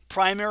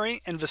 Primary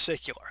and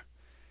vesicular.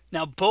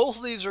 Now, both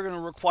of these are going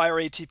to require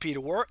ATP to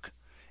work.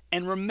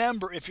 And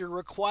remember, if you're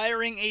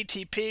requiring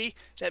ATP,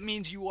 that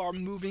means you are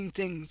moving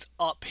things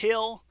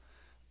uphill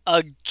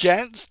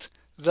against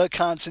the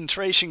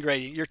concentration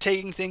gradient. You're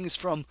taking things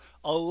from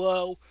a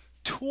low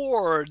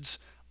towards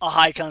a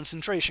high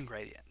concentration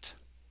gradient.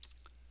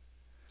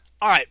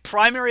 All right,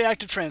 primary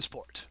active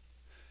transport.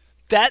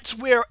 That's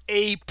where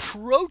a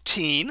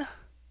protein,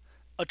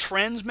 a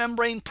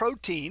transmembrane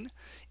protein,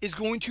 is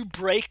going to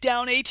break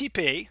down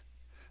ATP.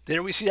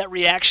 There we see that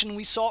reaction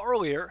we saw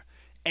earlier,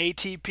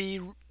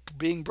 ATP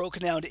being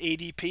broken down to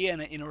ADP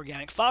and an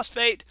inorganic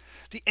phosphate.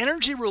 The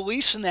energy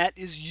released in that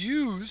is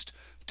used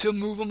to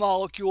move a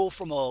molecule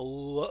from a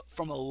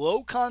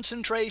low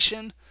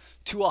concentration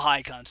to a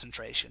high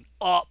concentration,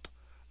 up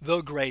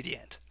the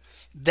gradient.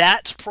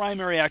 That's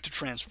primary active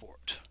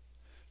transport.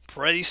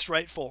 Pretty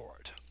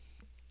straightforward.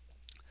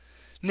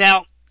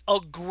 Now, a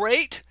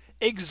great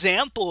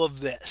example of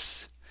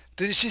this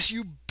that is just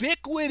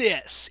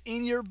ubiquitous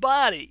in your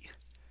body.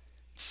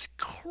 It's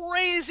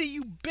crazy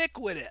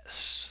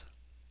ubiquitous.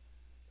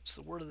 It's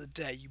the word of the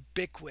day,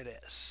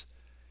 ubiquitous.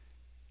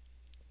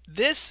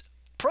 This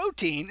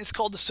protein is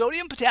called the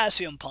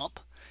sodium-potassium pump.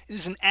 It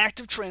is an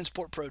active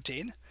transport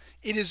protein.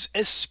 It is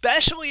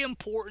especially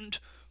important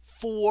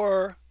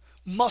for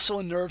muscle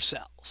and nerve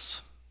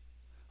cells.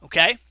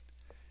 Okay?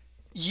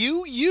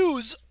 You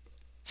use,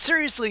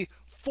 seriously,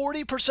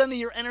 40% of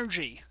your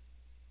energy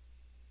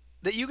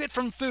that you get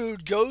from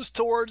food goes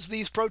towards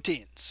these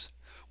proteins.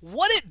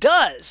 What it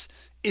does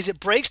is it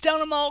breaks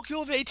down a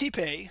molecule of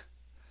ATP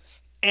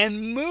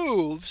and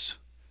moves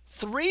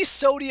 3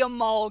 sodium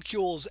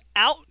molecules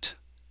out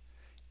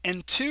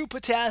and 2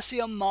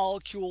 potassium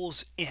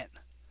molecules in.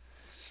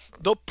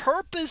 The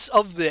purpose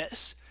of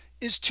this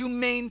is to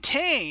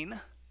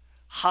maintain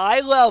high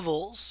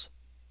levels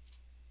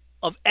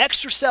of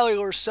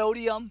extracellular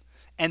sodium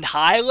and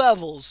high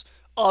levels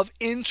of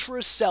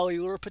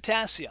intracellular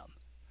potassium.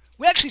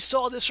 We actually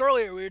saw this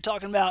earlier. We were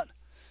talking about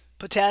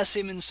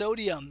potassium and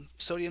sodium.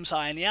 Sodium's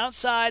high on the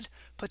outside,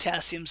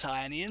 potassium's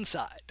high on the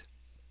inside.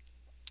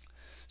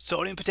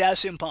 Sodium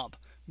potassium pump.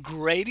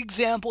 Great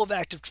example of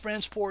active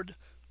transport.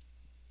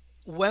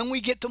 When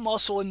we get to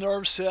muscle and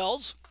nerve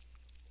cells,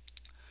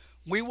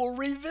 we will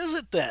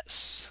revisit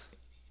this.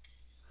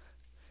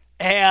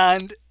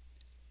 And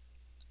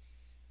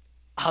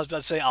I was about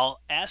to say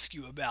I'll ask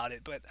you about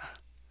it, but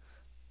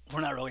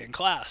we're not really in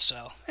class,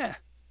 so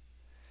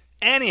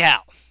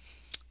Anyhow,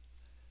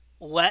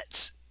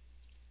 let's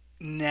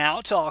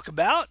now talk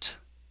about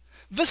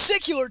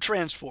vesicular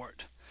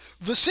transport.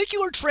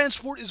 Vesicular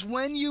transport is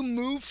when you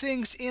move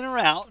things in or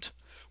out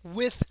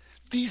with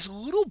these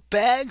little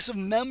bags of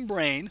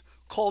membrane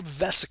called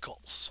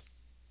vesicles.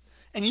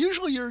 And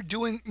usually you're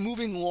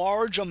moving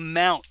large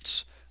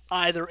amounts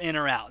either in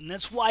or out. And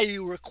that's why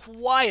you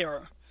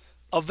require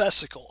a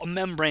vesicle, a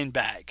membrane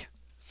bag.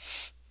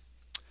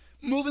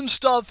 Moving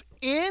stuff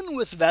in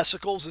with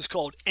vesicles is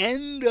called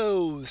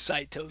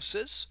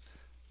endocytosis.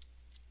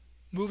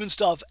 Moving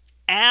stuff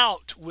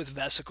out with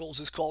vesicles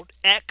is called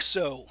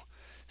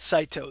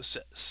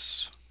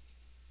exocytosis.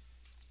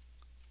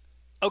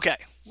 Okay,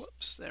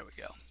 whoops, there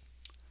we go.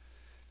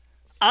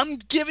 I'm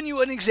giving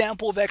you an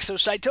example of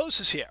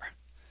exocytosis here.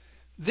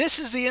 This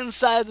is the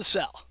inside of the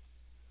cell.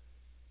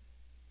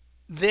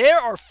 There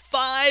are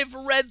 5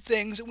 red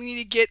things that we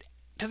need to get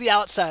to the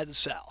outside of the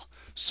cell.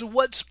 So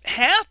what's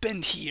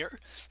happened here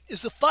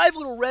is the 5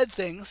 little red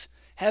things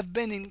have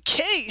been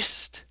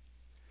encased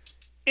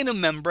in a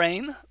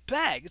membrane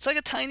bag. It's like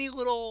a tiny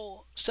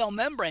little cell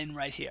membrane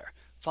right here,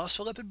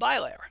 phospholipid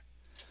bilayer.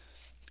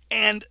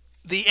 And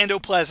the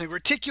endoplasmic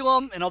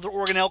reticulum and other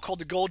organelle called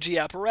the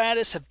Golgi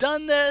apparatus have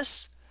done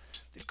this.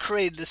 They've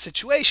created this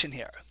situation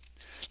here.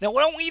 Now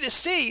what I want you to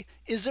see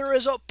is there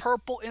is a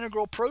purple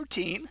integral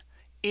protein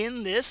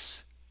in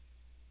this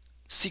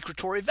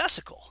secretory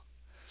vesicle.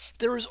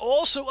 There is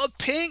also a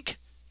pink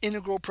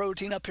integral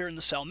protein up here in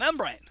the cell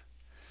membrane.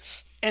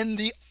 And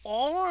the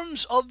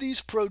arms of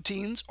these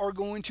proteins are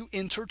going to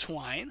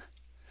intertwine.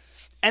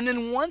 And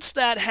then once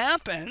that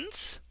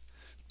happens,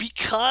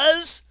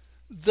 because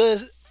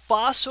the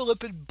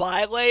phospholipid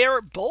bilayer,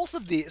 both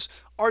of these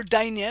are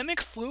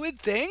dynamic fluid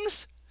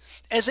things,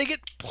 as they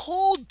get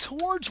pulled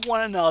towards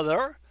one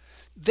another,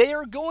 they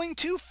are going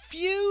to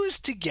fuse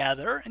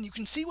together. And you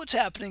can see what's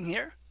happening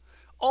here.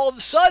 All of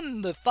a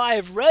sudden, the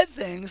 5 red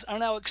things are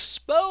now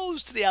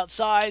exposed to the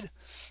outside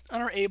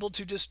and are able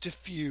to just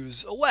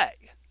diffuse away.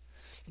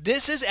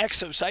 This is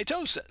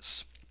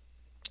exocytosis.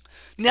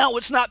 Now,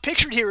 what's not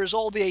pictured here is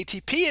all the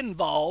ATP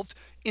involved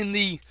in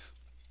the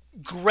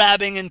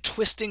grabbing and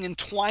twisting and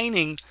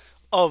twining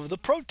of the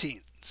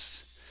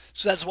proteins.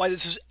 So that's why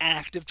this is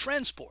active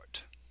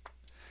transport.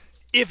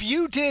 If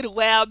you did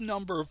lab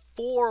number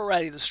 4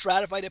 already, the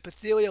stratified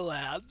epithelial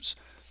labs,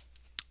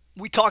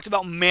 we talked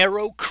about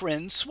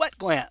merocrine sweat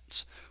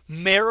glands.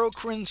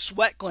 Merocrine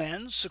sweat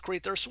glands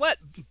secrete their sweat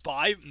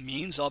by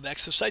means of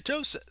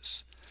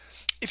exocytosis.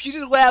 If you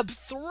did lab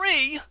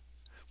 3,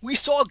 we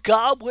saw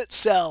goblet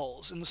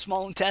cells in the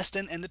small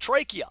intestine and the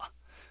trachea.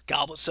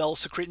 Goblet cells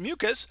secrete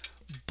mucus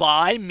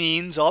by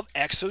means of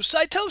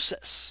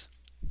exocytosis.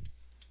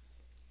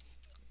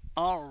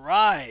 All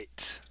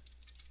right.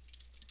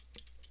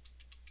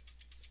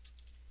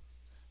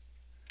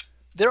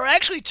 There are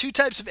actually 2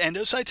 types of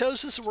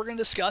endocytosis that we're going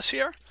to discuss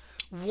here.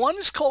 One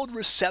is called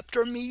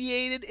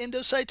receptor-mediated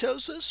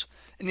endocytosis,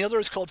 and the other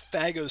is called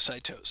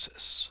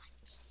phagocytosis.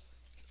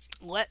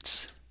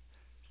 Let's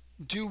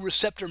do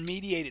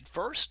receptor-mediated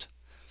first.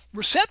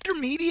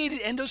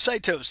 Receptor-mediated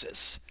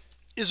endocytosis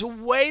is a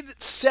way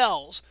that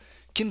cells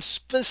can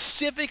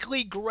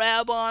specifically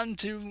grab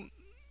onto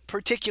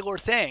particular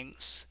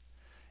things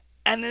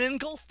and then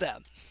engulf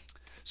them.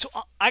 So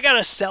I got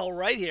a cell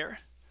right here.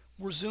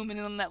 We're zooming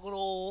in on that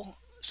little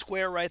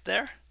square right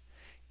there.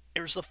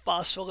 Here's the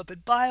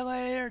phospholipid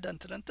bilayer. Dun,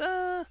 dun, dun,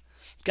 dun.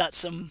 Got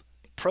some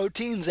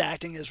proteins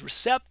acting as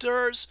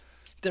receptors.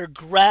 They're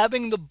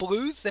grabbing the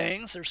blue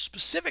things. They're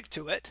specific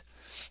to it.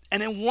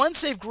 And then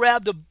once they've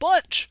grabbed a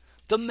bunch,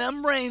 the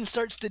membrane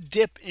starts to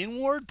dip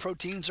inward.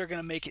 Proteins are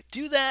going to make it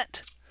do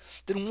that.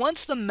 Then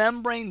once the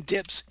membrane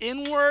dips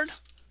inward,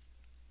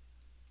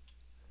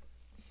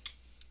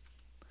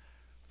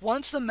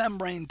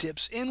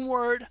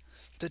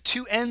 the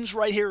 2 ends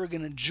right here are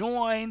going to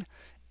join,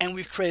 and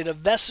we've created a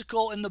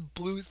vesicle, and the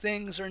blue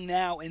things are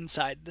now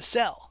inside the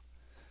cell.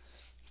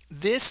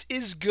 This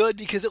is good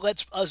because it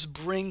lets us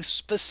bring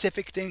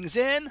specific things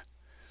in,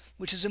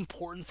 which is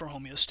important for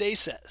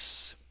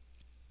homeostasis.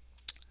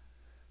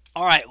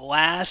 All right,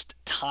 last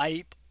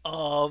type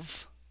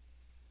of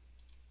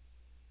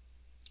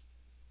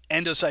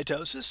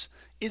endocytosis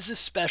is this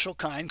special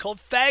kind called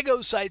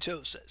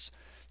phagocytosis.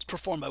 It's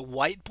performed by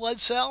white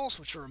blood cells,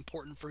 which are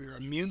important for your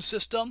immune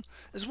system,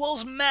 as well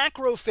as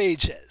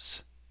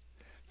macrophages.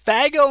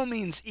 Phago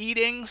means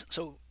eating,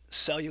 so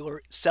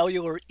cellular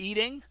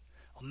eating.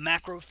 A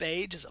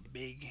macrophage is a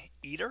big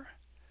eater.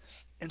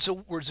 And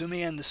so we're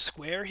zooming in the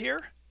square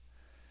here.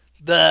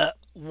 The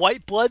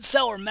white blood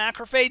cell or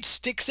macrophage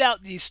sticks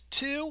out these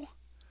 2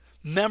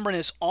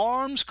 membranous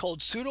arms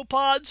called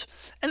pseudopods,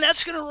 and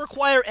that's going to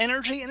require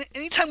energy. And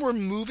anytime we're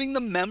moving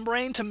the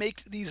membrane to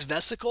make these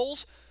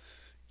vesicles,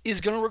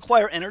 is going to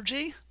require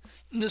energy.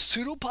 And the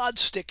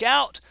pseudopods stick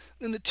out.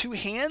 Then the two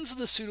hands of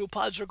the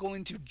pseudopods are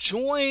going to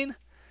join,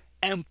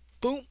 and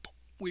boom,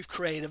 we've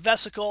created a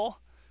vesicle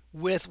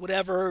with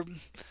whatever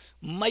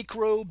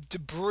microbe,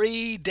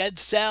 debris, dead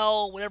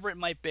cell, whatever it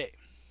might be.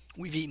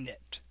 We've eaten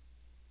it.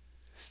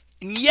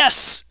 And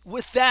yes,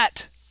 with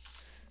that,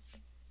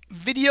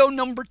 video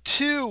number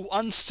 2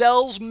 on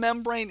cells,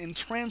 membrane, and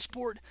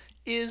transport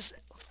is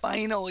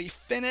finally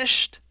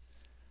finished.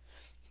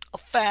 A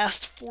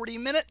fast 40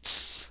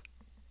 minutes.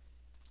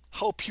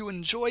 Hope you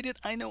enjoyed it.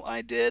 I know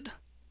I did.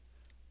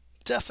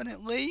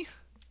 Definitely.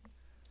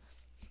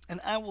 And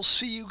I will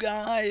see you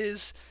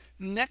guys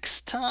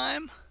next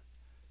time.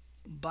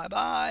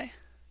 Bye-bye.